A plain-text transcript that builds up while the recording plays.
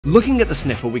Looking at the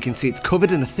sniffer, we can see it's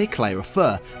covered in a thick layer of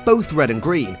fur, both red and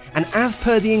green, and as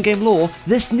per the in-game lore,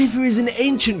 the sniffer is an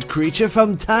ancient creature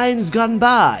from times gone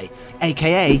by,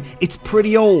 aka it's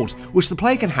pretty old, which the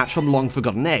player can hatch from long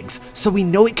forgotten eggs, so we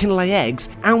know it can lay eggs,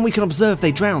 and we can observe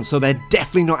they drown, so they're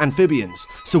definitely not amphibians.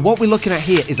 So what we're looking at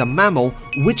here is a mammal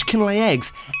which can lay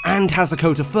eggs and has a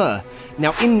coat of fur.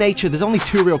 Now in nature there's only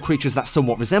two real creatures that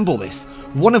somewhat resemble this,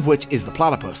 one of which is the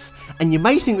platypus, and you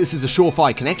may think this is a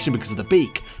surefire connection because of the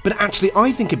beak, but actually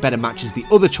I think it better matches the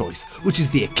other choice, which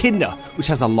is the echidna, which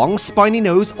has a long spiny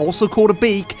nose, also called a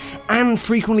beak, and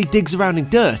frequently digs around in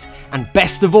dirt, and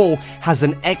best of all, has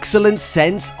an excellent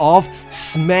sense of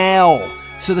smell.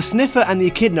 So the sniffer and the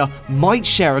echidna might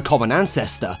share a common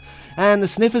ancestor, and the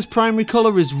sniffer's primary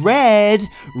colour is red,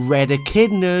 red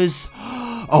echidnas.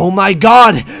 Oh my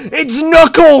god, it's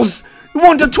Knuckles!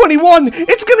 1 to 21,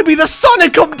 it's gonna be the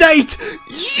Sonic update!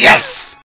 Yes!